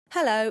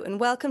Hello and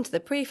welcome to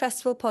the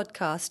Pre-Festival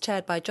podcast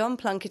chaired by John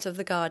Plunkett of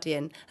The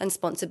Guardian and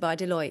sponsored by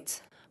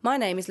Deloitte. My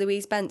name is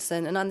Louise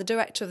Benson and I'm the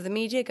director of the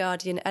Media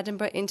Guardian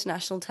Edinburgh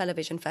International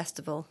Television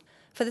Festival.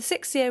 For the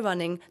 6th year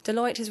running,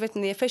 Deloitte has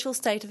written the official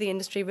State of the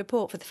Industry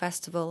report for the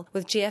festival,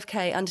 with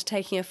GfK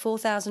undertaking a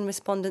 4,000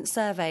 respondent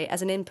survey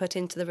as an input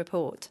into the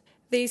report.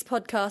 These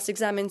podcasts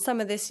examine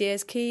some of this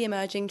year's key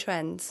emerging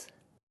trends.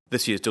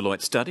 This year's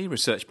Deloitte study,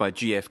 researched by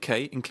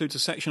GfK, includes a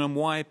section on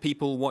why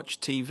people watch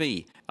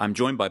TV. I'm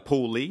joined by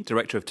Paul Lee,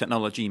 Director of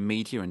Technology,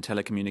 Media and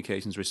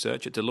Telecommunications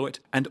Research at Deloitte,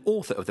 and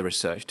author of the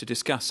research to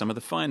discuss some of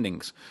the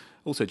findings.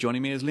 Also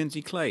joining me is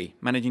Lindsay Clay,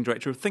 Managing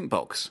Director of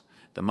ThinkBox,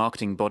 the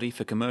marketing body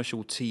for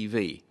commercial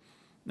TV.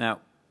 Now,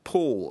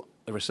 Paul,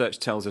 the research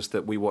tells us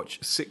that we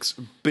watch 6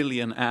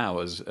 billion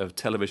hours of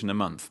television a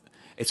month.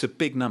 It's a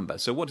big number,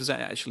 so what does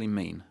that actually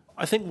mean?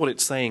 I think what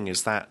it's saying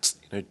is that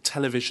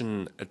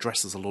television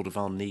addresses a lot of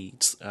our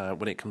needs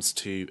when it comes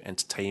to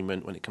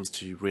entertainment, when it comes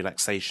to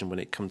relaxation, when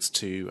it comes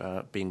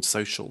to being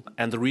social.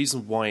 And the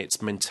reason why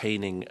it's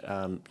maintaining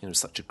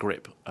such a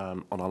grip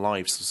on our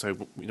lives. So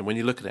when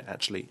you look at it,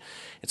 actually,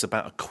 it's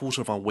about a quarter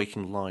of our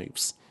waking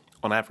lives,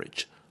 on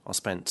average, are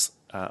spent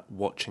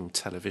watching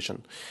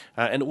television.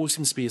 And it always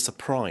seems to be a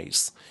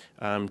surprise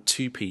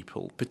to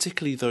people,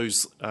 particularly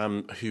those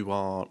who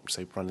are,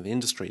 say, running the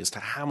industry, as to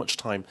how much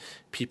time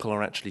people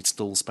are actually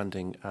still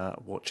spending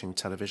watching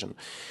television.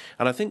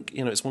 And I think,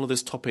 it's one of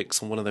those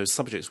topics and one of those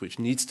subjects which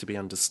needs to be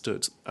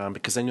understood,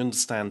 because then you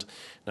understand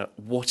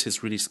what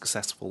is really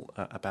successful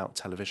about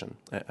television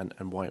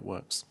and why it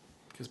works.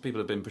 Because people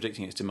have been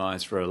predicting its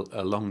demise for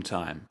a long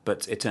time,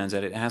 but it turns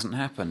out it hasn't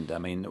happened. I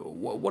mean,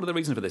 what are the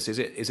reasons for this? Is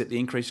it the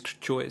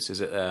increased choice? Is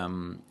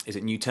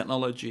it new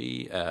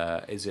technology?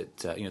 Is it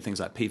things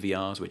like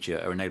PVRs which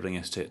are enabling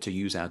us to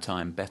use our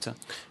time better?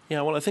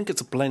 Yeah, well, I think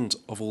it's a blend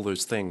of all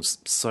those things.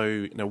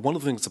 So, one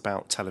of the things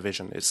about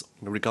television is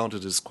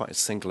regarded as quite a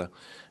singular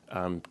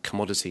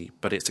commodity,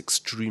 but it's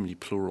extremely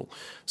plural.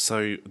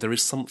 So there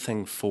is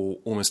something for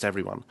almost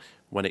everyone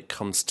when it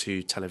comes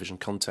to television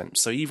content.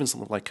 So even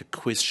something like a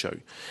quiz show,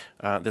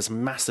 there's a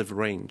massive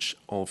range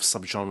of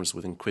subgenres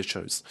within quiz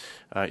shows.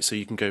 So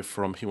you can go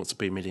from Who Wants to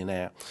Be a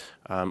Millionaire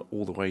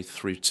all the way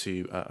through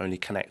to Only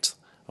Connect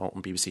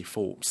on BBC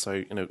 4.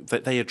 So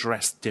they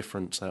address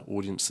different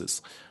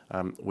audiences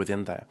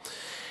within there.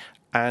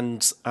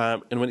 And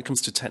when it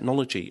comes to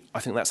technology, I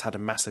think that's had a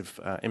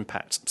massive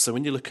impact. So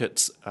when you look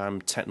at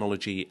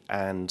technology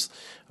and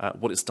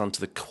what it's done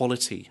to the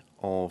quality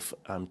of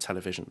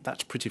television,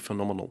 that's pretty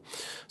phenomenal.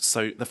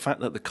 So the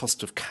fact that the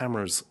cost of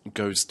cameras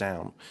goes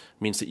down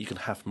means that you can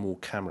have more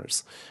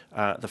cameras.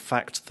 The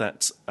fact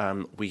that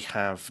we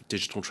have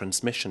digital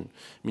transmission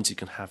means you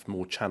can have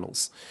more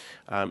channels.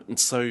 And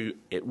so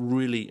it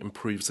really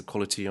improves the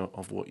quality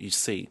of what you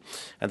see.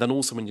 And then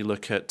also when you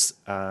look at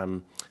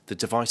the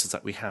devices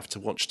that we have to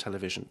watch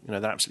television,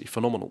 they're absolutely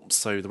phenomenal.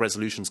 So the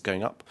resolution's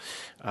going up,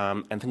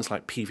 and things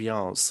like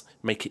PVRs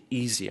make it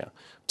easier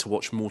to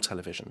watch more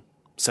television.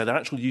 So their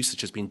actual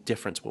usage has been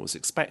different to what was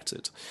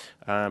expected,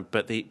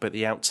 but the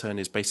outturn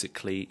is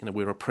basically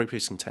we're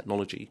appropriating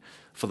technology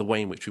for the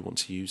way in which we want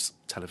to use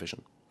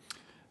television.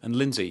 And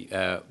Lindsay,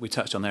 we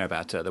touched on there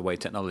about the way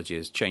technology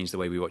has changed the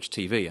way we watch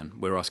TV, and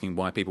we're asking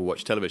why people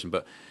watch television.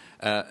 But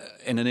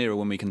in an era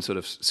when we can sort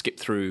of skip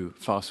through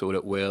fast forward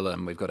at will,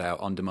 and we've got our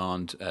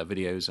on-demand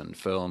videos and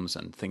films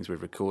and things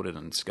we've recorded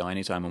and Sky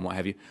Anytime and what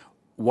have you,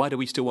 why do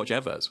we still watch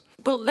adverts?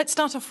 Well, let's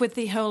start off with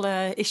the whole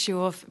issue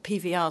of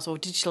PVRs, or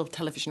digital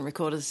television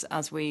recorders,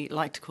 as we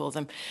like to call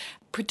them.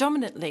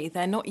 Predominantly,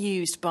 they're not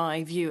used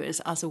by viewers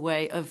as a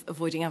way of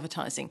avoiding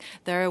advertising.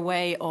 They're a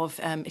way of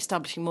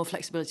establishing more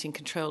flexibility and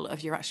control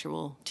of your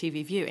actual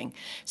TV viewing.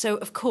 So,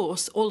 of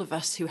course, all of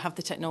us who have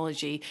the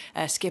technology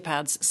skip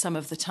ads some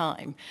of the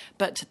time.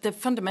 But the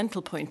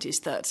fundamental point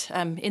is that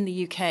in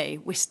the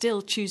UK, we're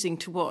still choosing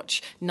to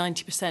watch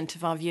 90%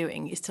 of our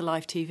viewing is to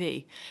live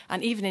TV.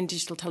 And even in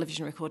digital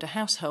television recorder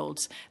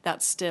households,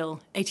 that's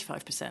still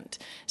 85%.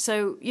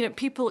 So,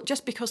 people,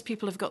 just because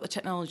people have got the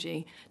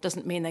technology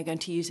doesn't mean they're going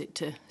to use it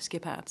to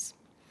skip ads.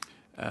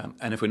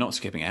 And if we're not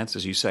skipping ads,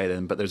 as you say,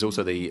 then, but there's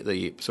also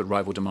the sort of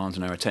rival demands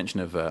on our attention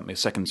of a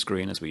second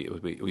screen, as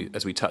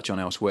we touch on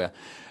elsewhere.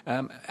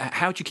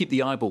 How do you keep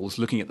the eyeballs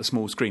looking at the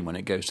small screen when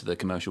it goes to the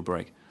commercial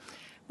break?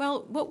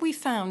 Well, what we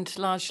found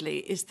largely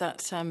is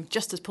that,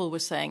 just as Paul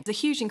was saying, the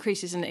huge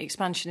increases in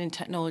expansion in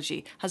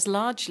technology has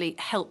largely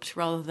helped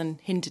rather than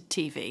hindered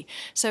TV.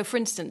 So, for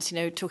instance,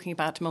 talking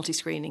about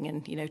multi-screening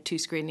and,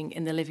 two-screening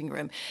in the living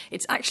room,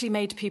 it's actually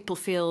made people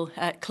feel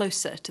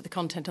closer to the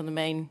content on the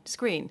main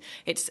screen.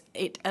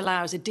 It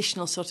allows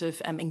additional sort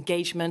of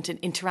engagement and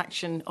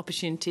interaction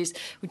opportunities.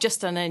 We've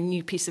just done a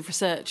new piece of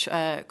research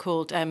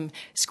called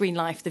Screen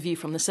Life, The View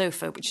from the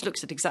Sofa, which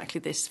looks at exactly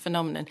this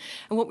phenomenon.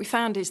 And what we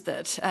found is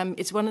that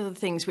it's one of the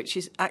things which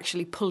is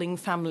actually pulling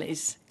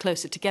families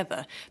closer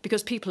together,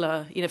 because people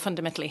are,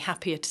 fundamentally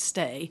happier to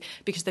stay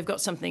because they've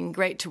got something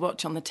great to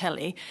watch on the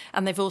telly,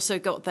 and they've also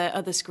got their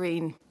other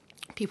screen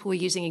people were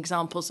using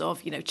examples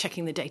of,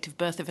 checking the date of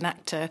birth of an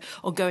actor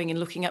or going and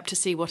looking up to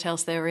see what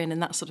else they were in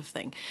and that sort of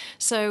thing.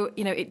 So,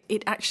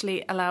 it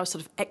actually allows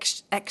sort of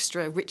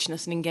extra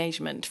richness and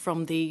engagement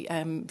from the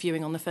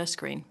viewing on the first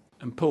screen.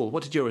 And Paul,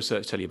 what did your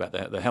research tell you about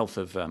the health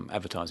of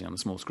advertising on the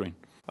small screen?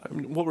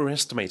 What we're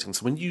estimating,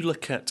 so when you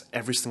look at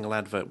every single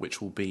advert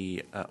which will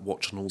be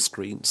watched on all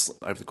screens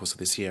over the course of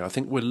this year, I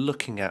think we're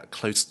looking at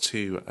close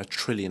to 1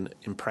 trillion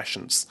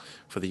impressions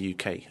for the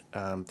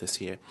UK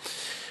this year.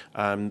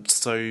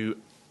 So,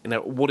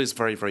 what is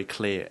very, very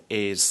clear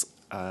is...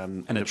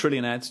 and 1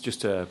 trillion ads,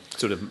 just to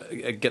sort of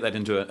get that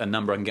into a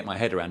number I can get my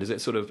head around, is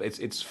it sort of, is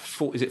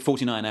it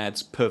 49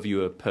 ads per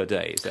viewer per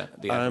day? Is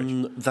that the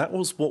average? That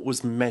was what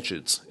was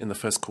measured in the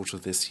first quarter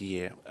of this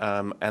year,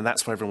 and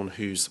that's for everyone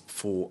who's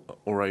 4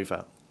 or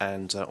over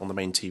and on the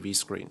main TV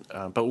screen.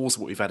 But also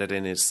what we've added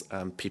in is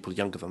people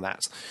younger than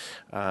that,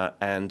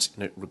 and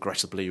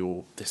regrettably,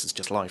 or this is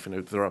just life,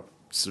 there are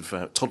sort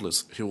of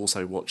toddlers who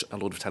also watch a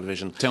lot of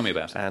television. Tell me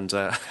about it. And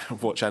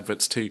watch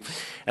adverts too.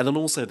 And then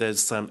also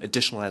there's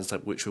additional ads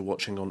which we're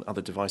watching on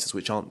other devices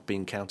which aren't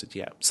being counted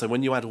yet. So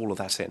when you add all of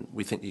that in,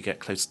 we think you get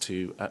close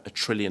to 1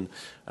 trillion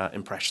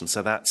impressions.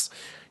 So that's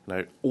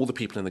all the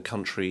people in the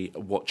country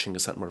watching a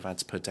certain number of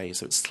ads per day.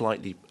 So it's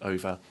slightly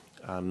over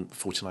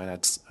 49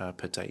 ads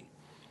per day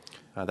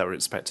that we're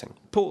expecting.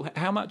 Paul,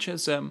 how much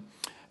has...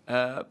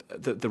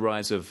 the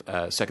rise of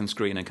second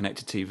screen and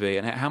connected TV,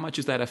 and how much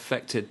has that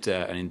affected,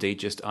 and indeed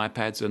just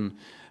iPads and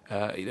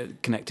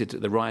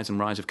the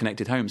rise of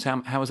connected homes?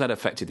 How has that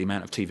affected the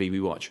amount of TV we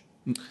watch?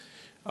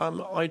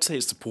 I'd say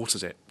it's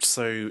supported it.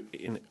 So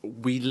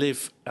we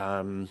live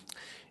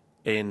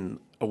in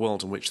a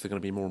world in which there are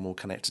going to be more and more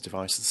connected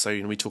devices. So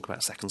we talk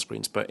about second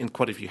screens, but in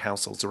quite a few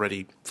households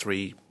already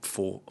 3,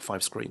 4,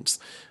 5 screens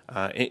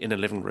in a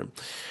living room.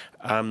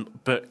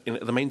 But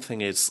the main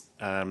thing is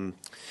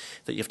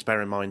that you have to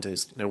bear in mind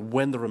is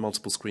when there are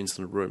multiple screens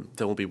in a room,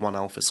 there will be one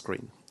alpha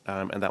screen.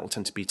 And that will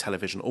tend to be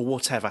television or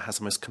whatever has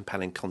the most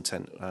compelling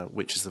content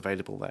which is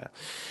available there.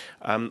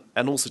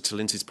 And also to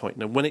Lindsay's point,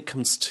 when it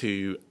comes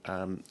to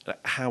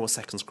how a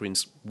second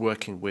screen's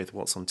working with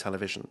what's on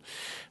television,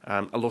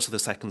 a lot of the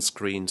second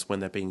screens, when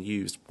they're being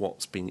used,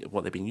 what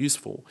they're being used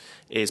for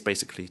is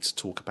basically to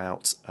talk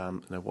about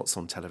what's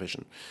on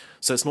television.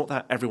 So it's not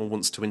that everyone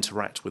wants to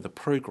interact with a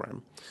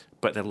programme,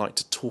 but they like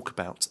to talk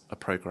about a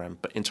programme,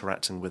 but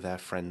interacting with their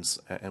friends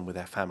and with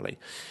their family.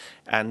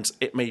 And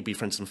it may be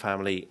friends and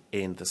family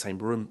in the same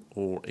room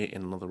or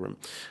in another room.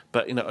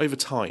 But over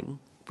time,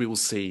 we will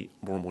see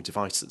more and more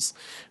devices.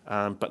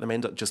 But they may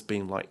end up just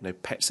being like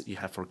pets that you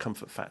have for a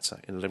comfort factor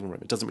in a living room.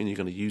 It doesn't mean you're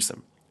going to use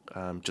them.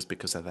 Just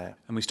because they're there.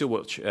 And we still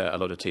watch a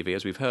lot of TV,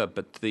 as we've heard,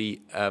 but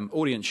the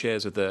audience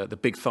shares of the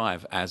big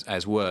five,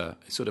 as were,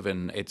 sort of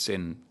it's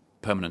in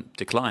permanent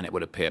decline, it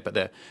would appear, but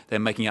they're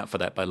making up for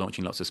that by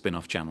launching lots of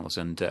spin-off channels,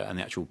 and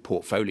the actual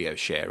portfolio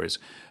share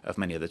of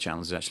many of the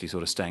channels is actually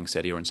sort of staying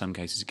steady, or in some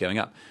cases going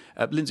up.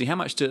 Lindsay, how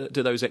much do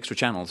those extra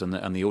channels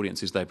and the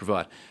audiences they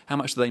provide, how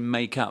much do they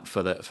make up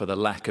for the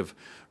lack of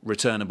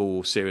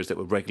returnable series that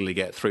would regularly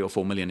get 3 or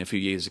 4 million a few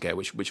years ago,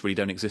 which really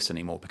don't exist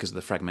anymore because of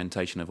the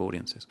fragmentation of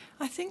audiences?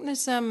 I think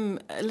there's a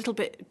little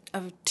bit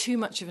of too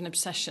much of an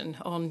obsession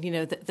on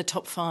the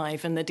top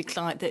 5 and the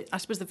decline. I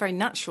suppose the very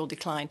natural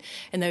decline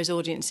in those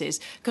audiences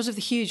because of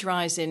the huge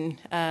rise in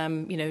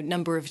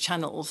number of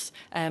channels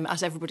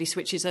as everybody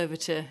switches over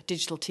to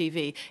digital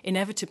TV.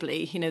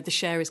 Inevitably, the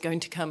share is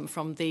going to come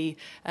from the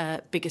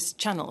biggest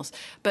channels.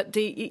 But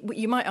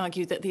you might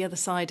argue that the other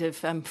side of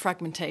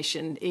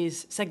fragmentation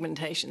is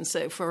segmentation.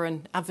 So for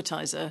an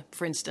advertiser,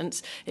 for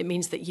instance, it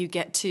means that you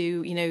get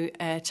to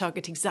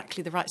target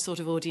exactly the right sort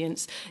of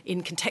audience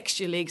in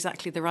contextually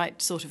exactly the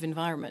right sort of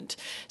environment.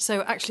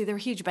 So actually there are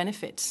huge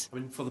benefits. I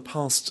mean, for the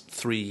past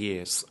 3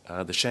 years,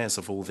 the shares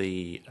of all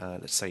the,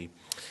 let's say,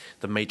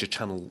 the major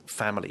channel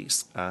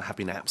families have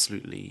been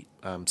absolutely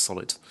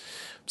solid.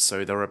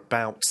 So they're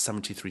about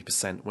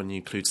 73% when you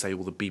include, say,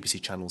 all the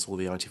BBC channels, all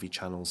the ITV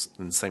channels,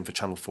 and the same for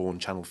Channel 4 and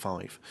Channel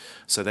 5.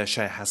 So their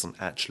share hasn't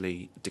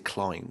actually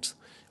declined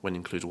when you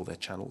include all their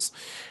channels.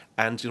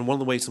 And one of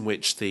the ways in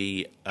which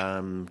the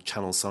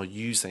channels are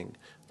using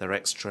their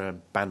extra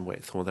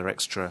bandwidth or their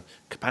extra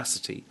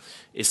capacity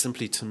is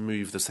simply to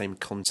move the same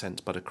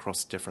content but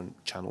across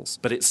different channels.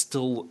 But it's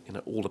still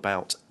all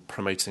about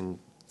promoting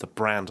the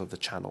brand of the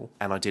channel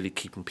and ideally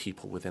keeping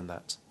people within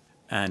that.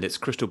 And it's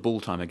crystal ball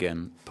time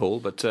again,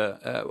 Paul, but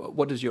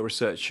what does your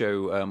research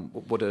show?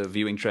 What are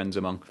viewing trends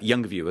among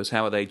younger viewers?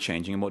 How are they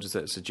changing, and what does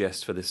that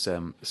suggest for this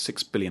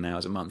 6 billion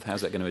hours a month?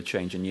 How's that going to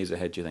change in years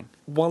ahead, do you think?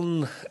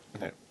 One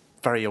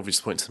very obvious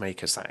point to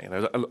make is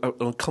that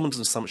a common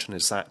assumption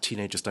is that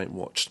teenagers don't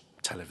watch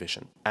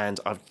television. And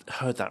I've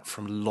heard that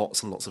from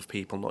lots and lots of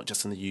people, not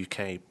just in the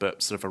UK,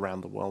 but sort of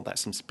around the world. That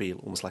seems to be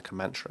almost like a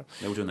mantra.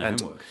 They were doing their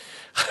homework.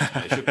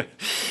 They should be.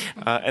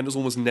 And it's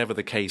almost never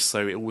the case.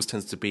 So it always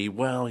tends to be,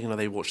 well,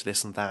 they watch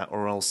this and that,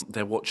 or else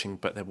they're watching,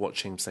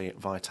 say,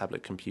 via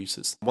tablet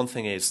computers. One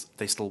thing is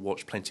they still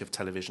watch plenty of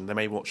television. They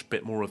may watch a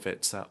bit more of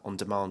it on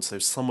demand. So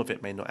some of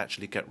it may not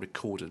actually get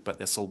recorded, but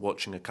they're still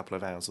watching a couple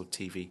of hours of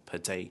TV per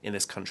day in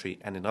this country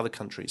and in other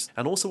countries.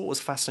 And also what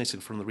was fascinating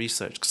from the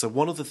research, so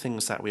one of the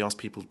things that we asked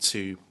people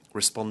to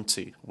respond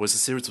to was a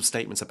series of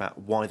statements about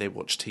why they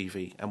watch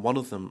TV. And one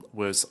of them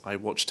was, I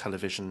watch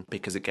television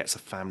because it gets a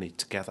family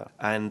together.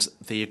 And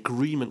the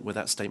agreement with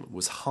that statement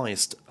was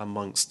highest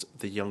amongst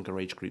the younger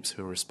age groups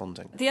who are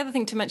responding. The other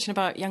thing to mention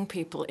about young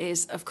people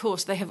is, of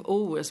course, they have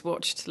always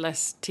watched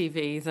less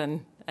TV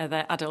than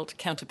their adult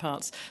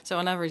counterparts. So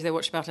on average, they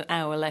watch about an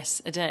hour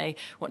less a day.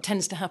 What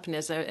tends to happen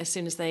is as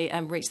soon as they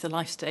reach the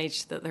life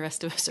stage that the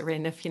rest of us are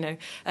in, of,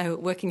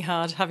 working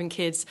hard, having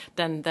kids,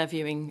 then their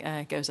viewing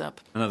goes up.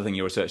 Another thing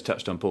your research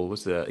touched on, Paul,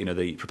 was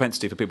the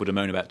propensity for people to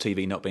moan about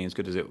TV not being as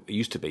good as it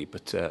used to be.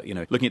 But,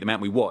 looking at the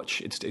amount we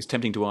watch, it's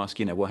tempting to ask,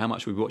 well, how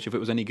much would we watch if it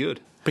was any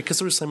good? Because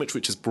there is so much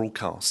which is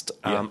broadcast,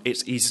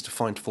 it's easy to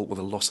find fault with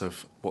a lot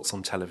of what's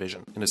on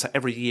television. So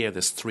every year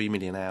there's 3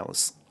 million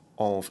hours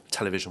of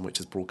television which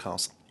is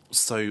broadcast.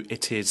 So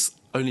it is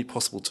only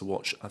possible to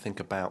watch, I think,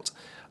 about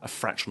a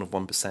fraction of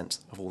 1%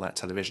 of all that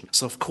television.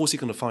 So of course you're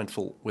going to find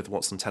fault with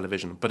what's on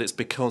television, but it's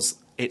because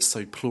it's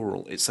so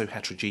plural, it's so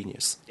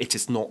heterogeneous. It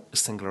is not a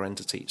singular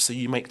entity. So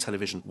you make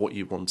television what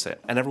you want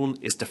it. And everyone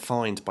is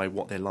defined by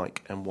what they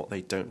like and what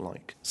they don't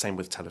like. Same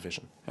with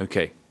television.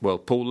 OK, well,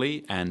 Paul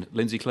Lee and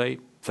Lindsay Clay,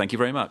 thank you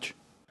very much.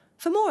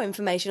 For more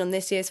information on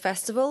this year's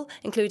festival,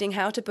 including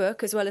how to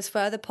book as well as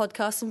further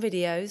podcasts and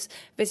videos,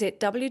 visit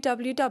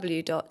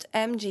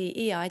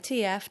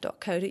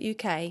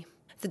www.mgeitf.co.uk.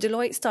 The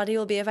Deloitte study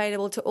will be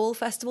available to all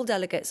festival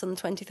delegates on the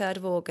 23rd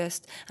of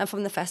August and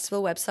from the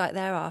festival website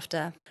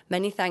thereafter.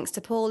 Many thanks to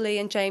Paul Lee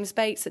and James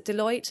Bates at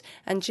Deloitte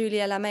and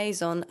Julia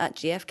Lamaison at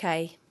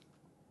GfK.